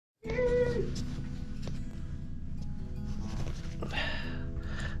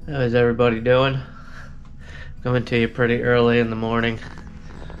How is everybody doing? Coming to you pretty early in the morning.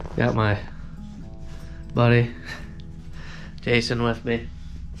 Got my buddy Jason with me,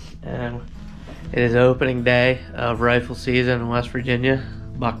 and it is opening day of rifle season in West Virginia,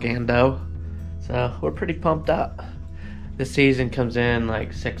 buck and doe. So we're pretty pumped up. The season comes in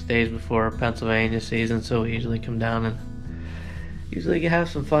like 6 days before Pennsylvania season, so we usually come down and usually have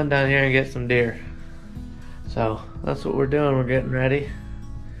some fun down here and get some deer. So that's what we're doing. We're getting ready.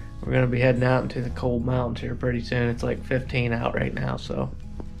 We're going to be heading out into the cold mountains here pretty soon. It's like 15 out right now, so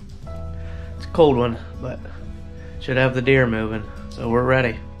it's a cold one, but should have the deer moving. So we're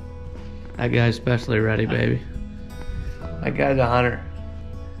ready. That guy's especially ready, baby. That guy's a hunter.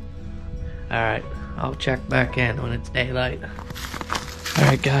 Alright, I'll check back in when it's daylight.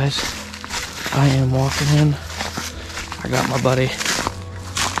 Alright guys, I am walking in. I got my buddy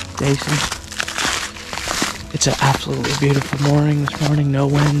Jason. It's an absolutely beautiful morning this morning, no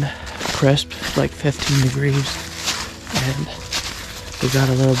wind, crisp, like 15 degrees, and we got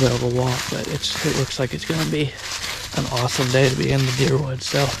a little bit of a walk, but it looks like it's going to be an awesome day to be in the deer woods.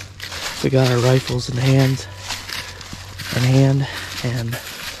 So we got our rifles in hand, and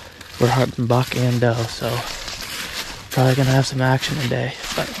we're hunting buck and doe, so probably going to have some action today,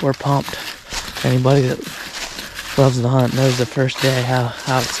 but we're pumped. Anybody that loves the hunt knows the first day how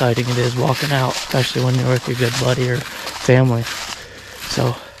exciting it is walking out, especially when you're with your good buddy or family.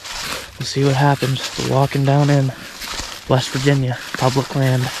 So we'll see what happens. We're walking down in West Virginia, public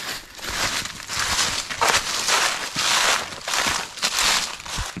land.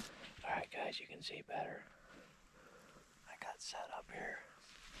 Alright guys, you can see better. I got set up here.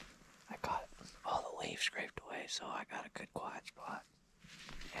 I got all the leaves scraped away, so I got a good quiet spot.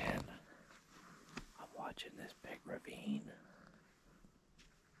 And I'm watching this big ravine.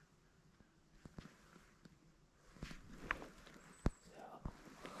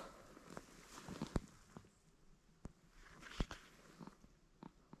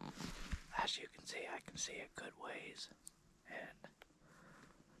 As you can see, I can see a good ways, and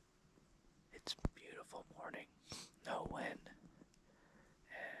it's a beautiful morning, no wind,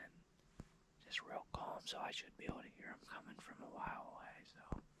 and just real calm, so I should be able to hear them coming from a while away,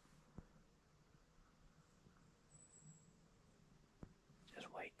 so just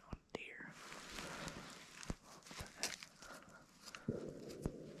waiting on deer.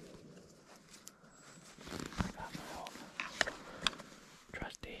 I got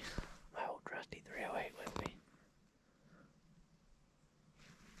my old trusty 308 with me.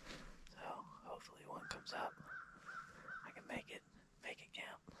 So hopefully one comes up. I can make it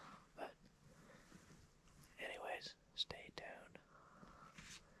count. But anyways, stay tuned.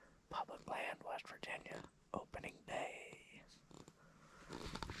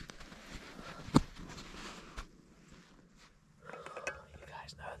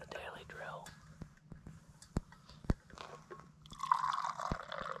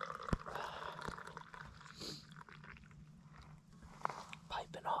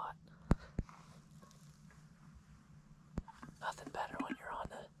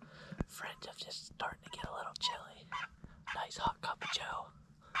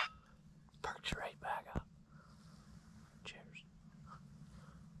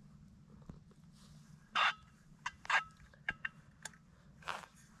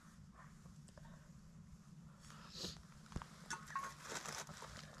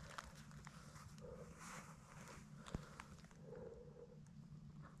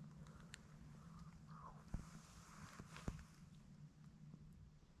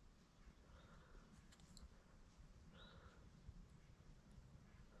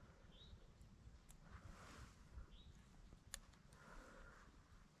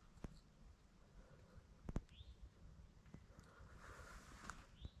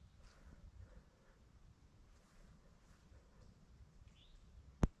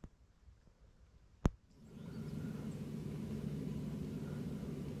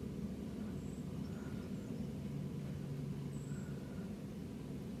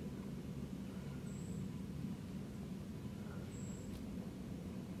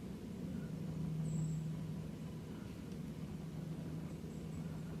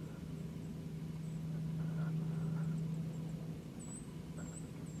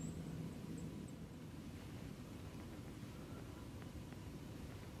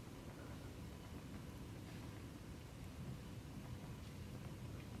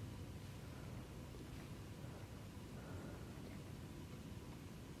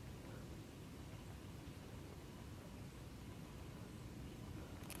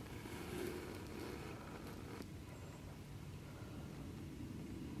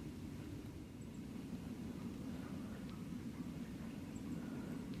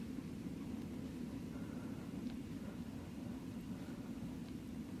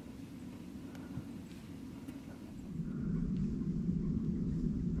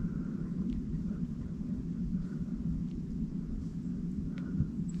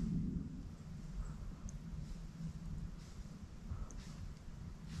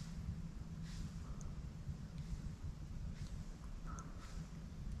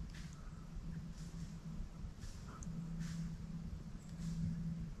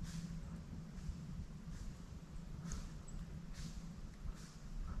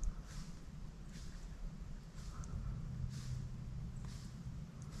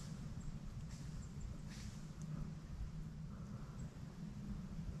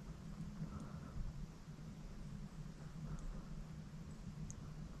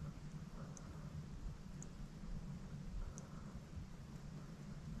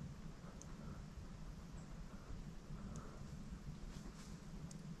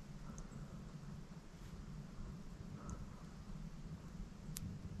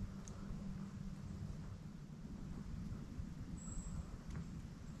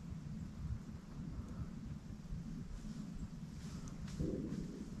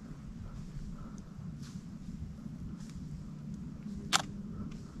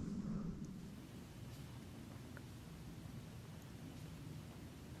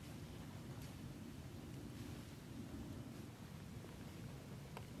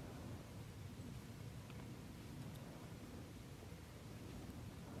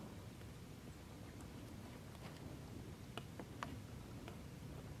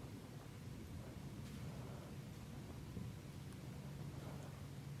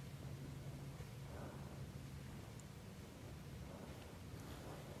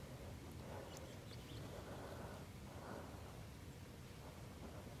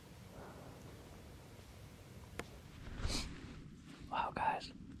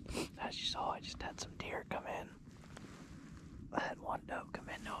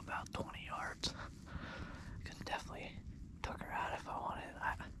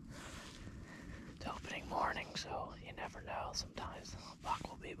 never know. Sometimes the buck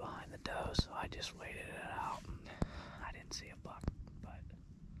will be behind the doe, so I just waited it out. I didn't see a buck, but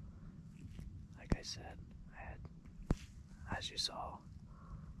like I said, I had, as you saw,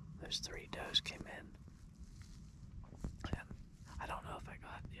 those 3 does came in. And I don't know if I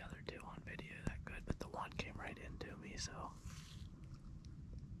got the other 2 on video that good, but the one came right into me, so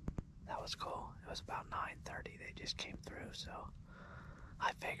that was cool. It was about 9:30, they just came through, so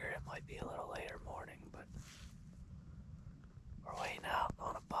I figured it might be a little later morning, but we're waiting out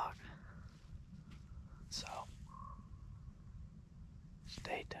on a buck. So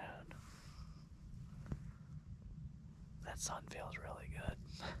stay tuned. That sun feels really good.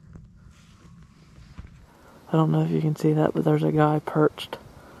 I don't know if you can see that, but there's a guy perched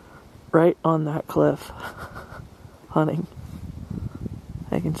right on that cliff hunting.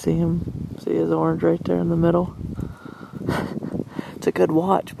 I can see him, see his orange right there in the middle. It's a good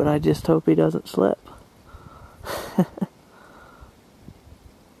watch, but I just hope he doesn't slip.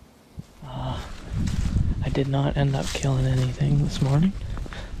 I did not end up killing anything this morning,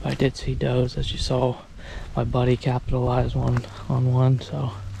 but I did see does. As you saw, my buddy capitalized on one,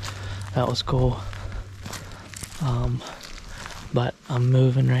 so that was cool. But I'm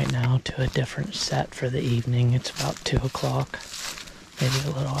moving right now to a different set for the evening. It's about 2 o'clock, maybe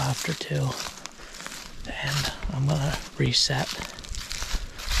a little after 2, and I'm gonna reset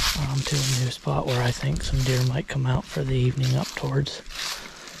to a new spot where I think some deer might come out for the evening up towards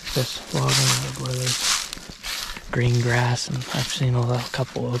this logging road where there's green grass, and I've seen a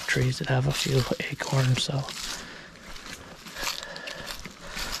couple oak trees that have a few acorns, so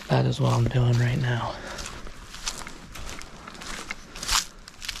that is what I'm doing right now.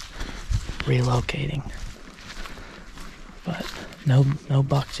 Relocating, but no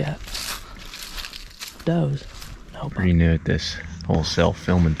bucks yet. Does no bucks. Pretty new at this whole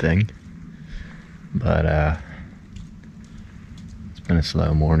self-filming thing, but it's been a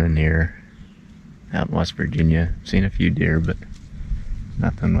slow morning here out in West Virginia. Seen a few deer, but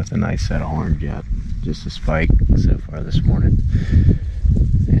nothing with a nice set of horns yet. Just a spike so far this morning.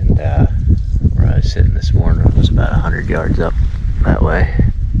 And where I was sitting this morning was about 100 yards up that way,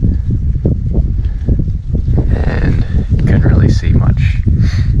 and couldn't really see much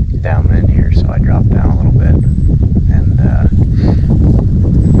down in here, so I dropped down a little bit, and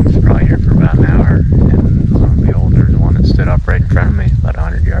was probably here for about an hour, and lo and behold, there's one that stood up right in front of me about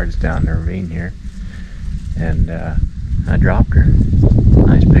 100 yards down the ravine here, and I dropped her.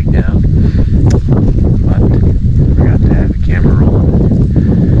 Nice big doe, but forgot to have the camera rolling.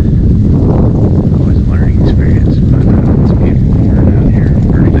 Always a learning experience, but it's a beautiful morning out here.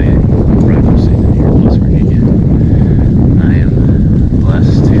 First day rifle season here in West Virginia. I am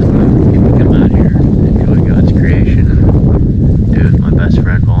blessed to get to come out here, enjoy God's creation, and do it with my best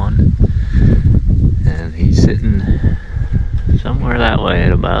friend Vaughn. And he's sitting somewhere that way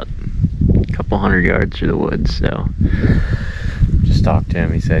at about a couple 100 yards through the woods, so just talked to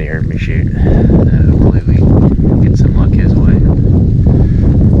him. He said he heard me shoot. Hopefully we can get some luck his way.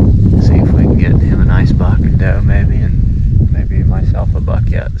 See if we can get him a nice buck and doe maybe, and maybe myself a buck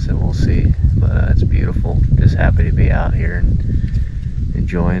yet, so we'll see. But it's beautiful. Just happy to be out here and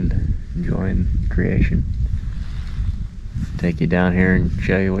enjoying creation. Take you down here and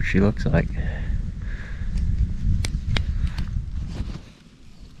show you what she looks like.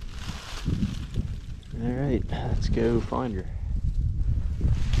 Alright, let's go find her.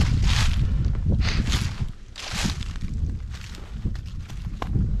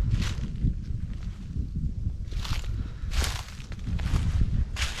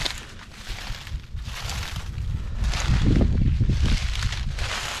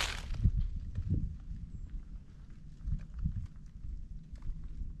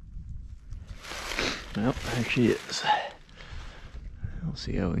 Well, there she is. We'll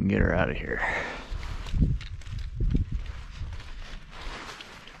see how we can get her out of here.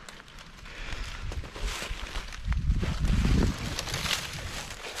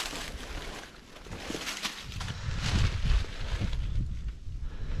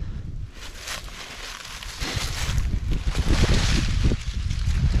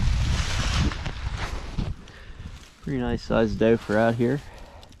 Pretty nice sized doe for out here.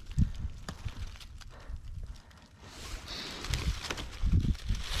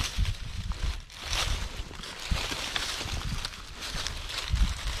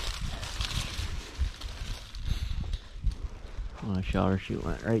 When I shot her, she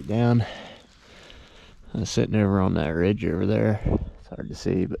went right down. I was sitting over on that ridge over there. It's hard to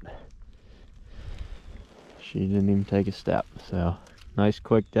see, but she didn't even take a step. So nice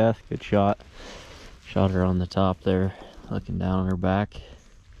quick death, good shot. Shot her on the top there, looking down on her back,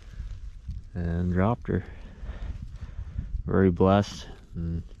 and dropped her. very blessed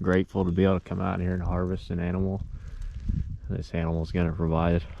and grateful to be able to come out here and harvest an animal. This animal is going to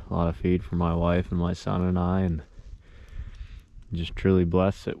provide a lot of feed for my wife and my son and I, and just truly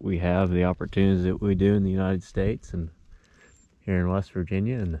blessed that we have the opportunities that we do in the United States and here in West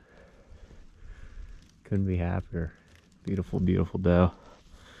Virginia, and couldn't be happier. Beautiful, beautiful doe.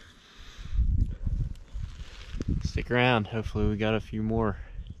 Stick around. Hopefully we got a few more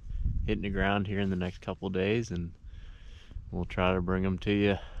hitting the ground here in the next couple of days, and we'll try to bring them to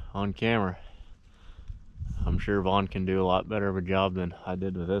you on camera. I'm sure Vaughn can do a lot better of a job than I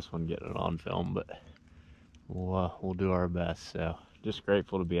did with this one getting it on film, but we'll do our best. So just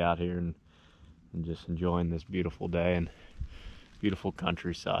grateful to be out here and just enjoying this beautiful day and beautiful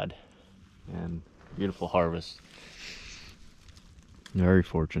countryside and beautiful harvest. Very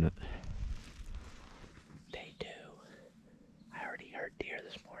fortunate. Day 2. I already heard deer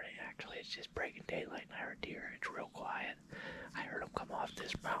this morning. Actually, it's just breaking daylight and I heard deer. It's real quiet. I heard them come off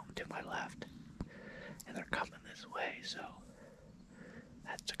this mountain to my left. And they're coming this way, so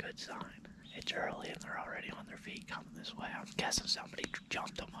that's a good sign. It's early and they're already on their feet coming this way. I'm guessing somebody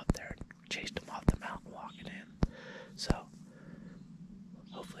jumped them up there and chased them off the mountain walking in. So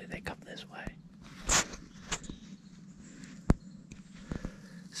hopefully they come this way.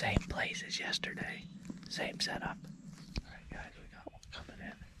 Same place as yesterday. Same setup. Alright guys, we got one coming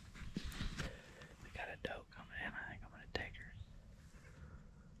in. We got a doe coming in. I think I'm going to take her.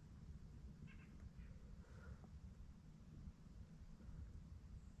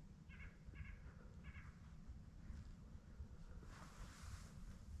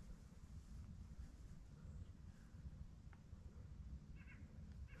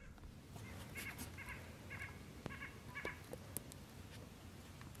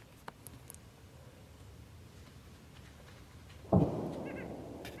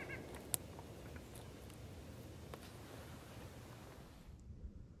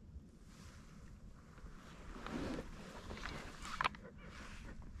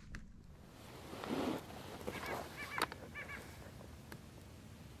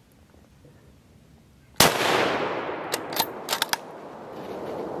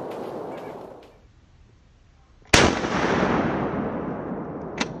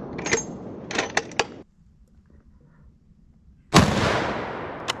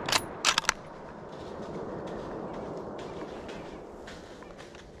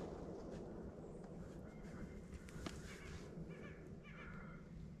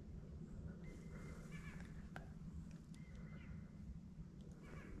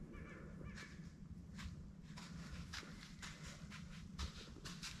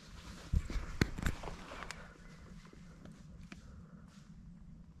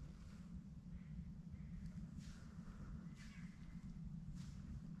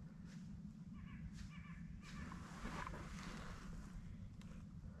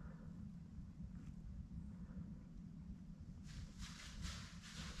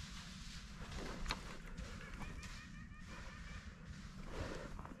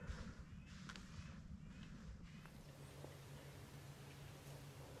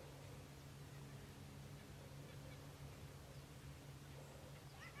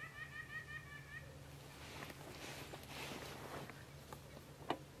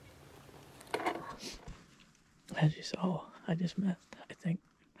 As you saw, I just missed. I think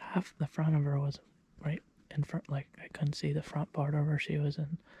half the front of her was right in front, like I couldn't see the front part of her. She was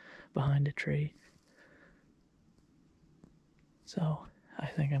in behind a tree. So I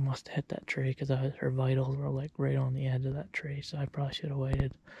think I must have hit that tree because her vitals were like right on the edge of that tree. So I probably should have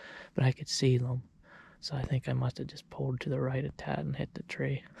waited, but I could see them. So I think I must have just pulled to the right a tad and hit the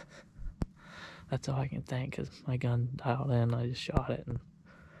tree. That's all I can think because my gun dialed in. I just shot it and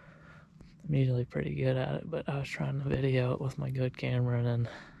I'm usually pretty good at it, but I was trying to video it with my good camera, and then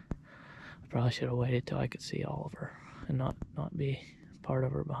I probably should have waited till I could see all of her and not be part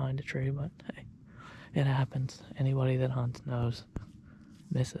of her behind a tree, but hey, it happens. Anybody that hunts knows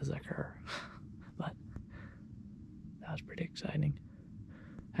misses occur. But that was pretty exciting.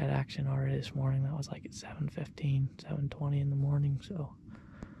 Had action already this morning. That was like at 7:15, 7:20 in the morning, so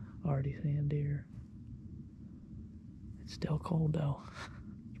already seeing deer. It's still cold though.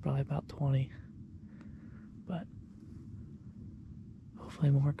 Probably about 20, but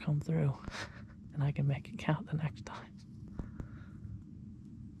hopefully more come through and I can make it count the next time.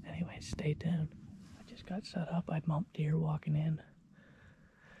 Anyway, stay tuned. I just got set up. I bumped deer walking in.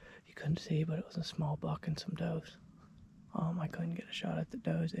 You couldn't see, but it was a small buck and some does. I couldn't get a shot at the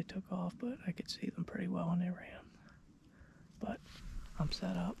does. They took off, but I could see them pretty well when they ran. But I'm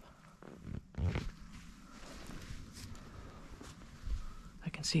set up. I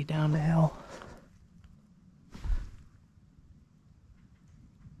can see down the hill.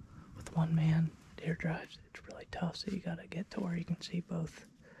 one-man deer drives, it's really tough, so you gotta get to where you can see both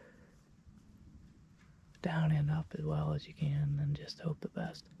down and up as well as you can, and just hope the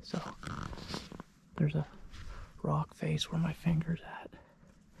best. So there's a rock face where my finger's at,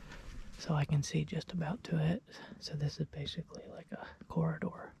 so I can see just about to it. So this is basically like a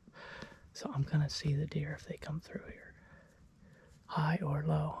corridor, so I'm gonna see the deer if they come through here, high or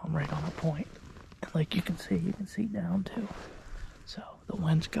low. I'm right on a point, and like you can see down too. So the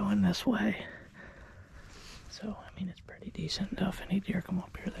wind's going this way, so I mean it's pretty decent. If any deer come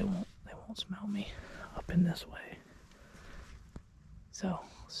up here, they won't smell me up in this way. So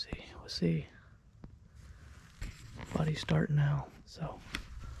we'll see. Buddy's starting now, so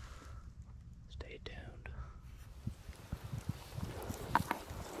stay tuned.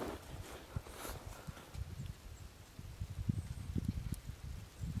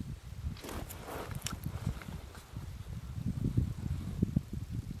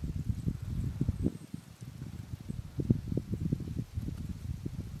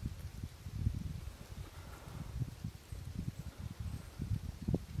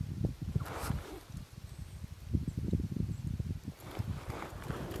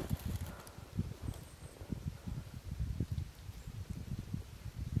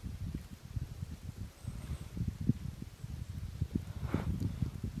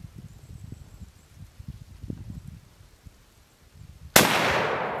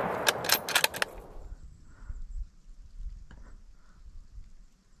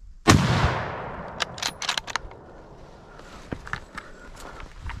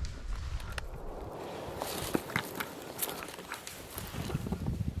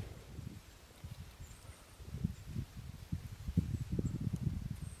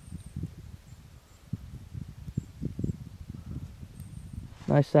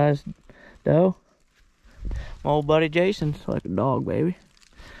 Nice sized doe. My old buddy Jason's like a dog, baby.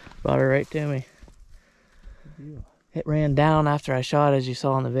 Brought her right to me. It ran down after I shot, as you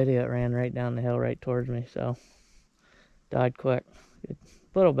saw in the video. It ran right down the hill right towards me, so died quick. It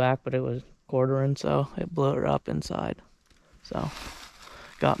little back, but it was quartering, so it blew her up inside. So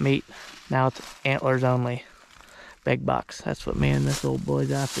got meat. Now it's antlers only. Big bucks. That's what me and this old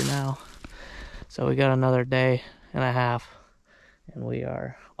boy's after now. So we got another day and a half, and we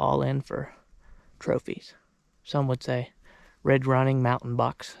are all in for trophies. Some would say ridge running mountain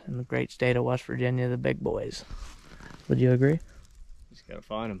bucks in the great state of West Virginia, the big boys. Would you agree? Just gotta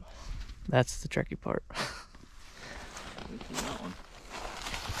find them. That's the tricky part.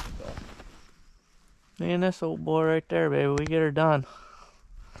 Me and this old boy right there, baby, we get her done.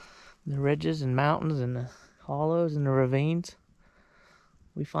 The ridges and mountains and the hollows and the ravines,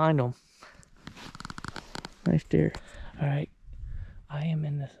 we find them. Nice deer. All right, I am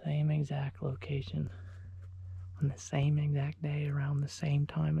in the same exact location on the same exact day around the same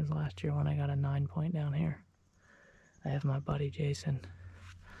time as last year when I got a 9-point down here. I have my buddy Jason.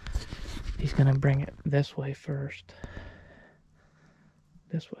 He's gonna bring it this way first.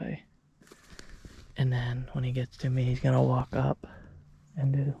 This way. And then when he gets to me, he's gonna walk up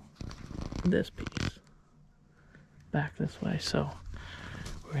and do this piece. Back this way. So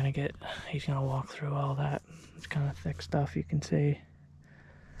we're gonna he's gonna walk through all that. It's kind of thick stuff, you can see.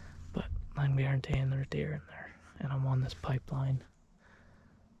 But I'm guaranteeing there's deer in there. And I'm on this pipeline.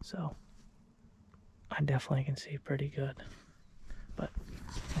 So I definitely can see pretty good. But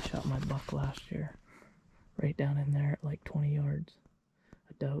I shot my buck last year right down in there at like 20 yards.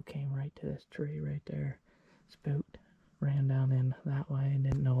 A doe came right to this tree right there, spooked, ran down in that way, and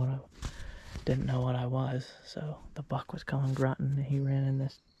didn't know what I was. So the buck was coming grunting, and he ran in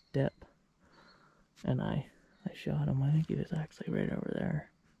this dip, and I shot him. I think he was actually right over there,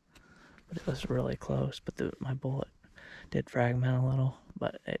 but it was really close. But my bullet did fragment a little,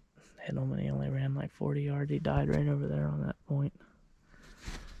 but it hit him, and he only ran like 40 yards. He died right over there on that point.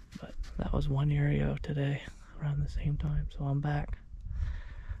 But that was 1 year ago today, around the same time. So I'm back,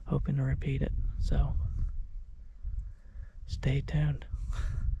 hoping to repeat it. So stay tuned.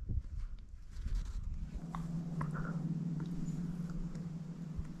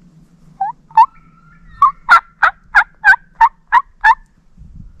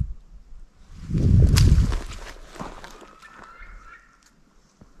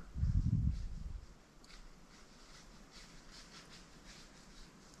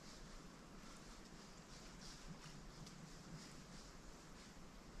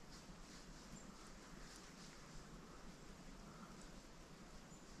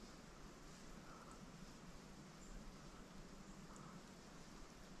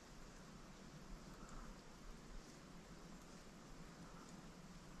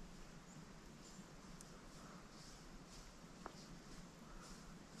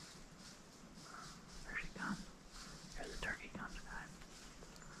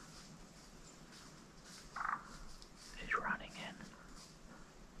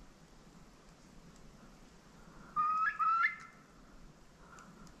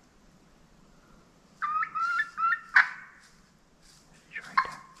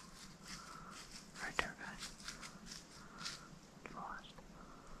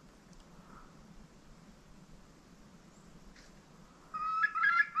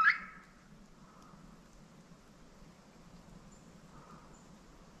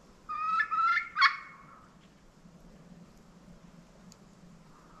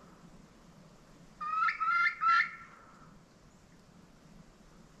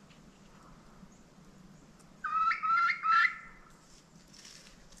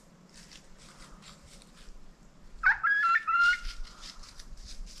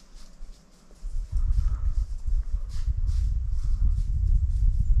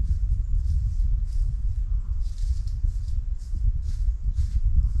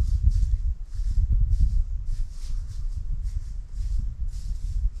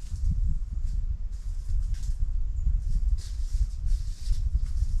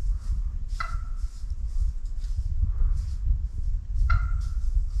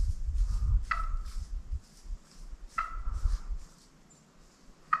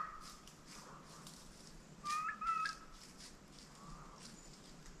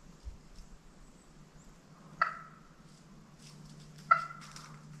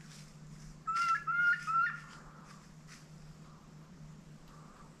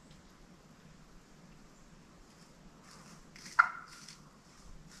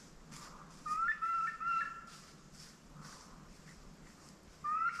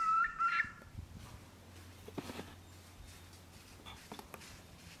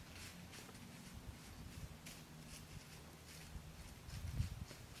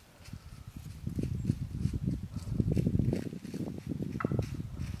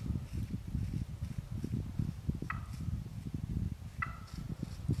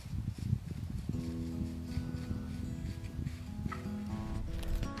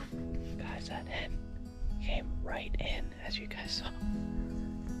 right in, as you guys saw.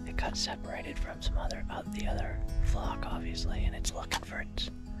 It got separated from the other flock, obviously, and it's looking for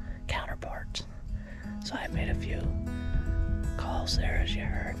its counterparts. So I made a few calls there, as you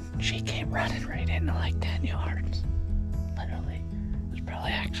heard. She came running right into like 10 yards. Literally. It was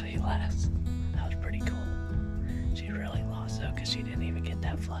probably actually less. That was pretty cool. She really lost though, because she didn't even get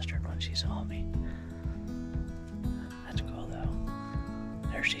that flustered when she saw me. That's cool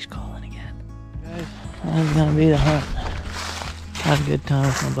though. There she's calling again. Guys, that's gonna be the hunt. Had a good time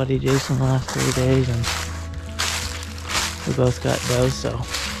with my buddy Jason the last 3 days, and we both got does, so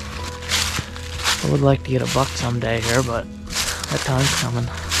I would like to get a buck someday here, but that time's coming.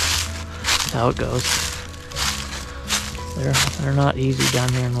 That's how it goes. They're not easy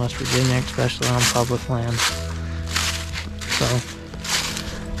down here in West Virginia, especially on public land. So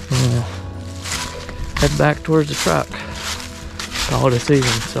we'll head back towards the truck. Call it a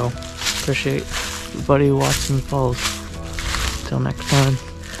season. So appreciate everybody who watches and follows. Until next time,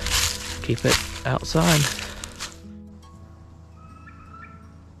 keep it outside.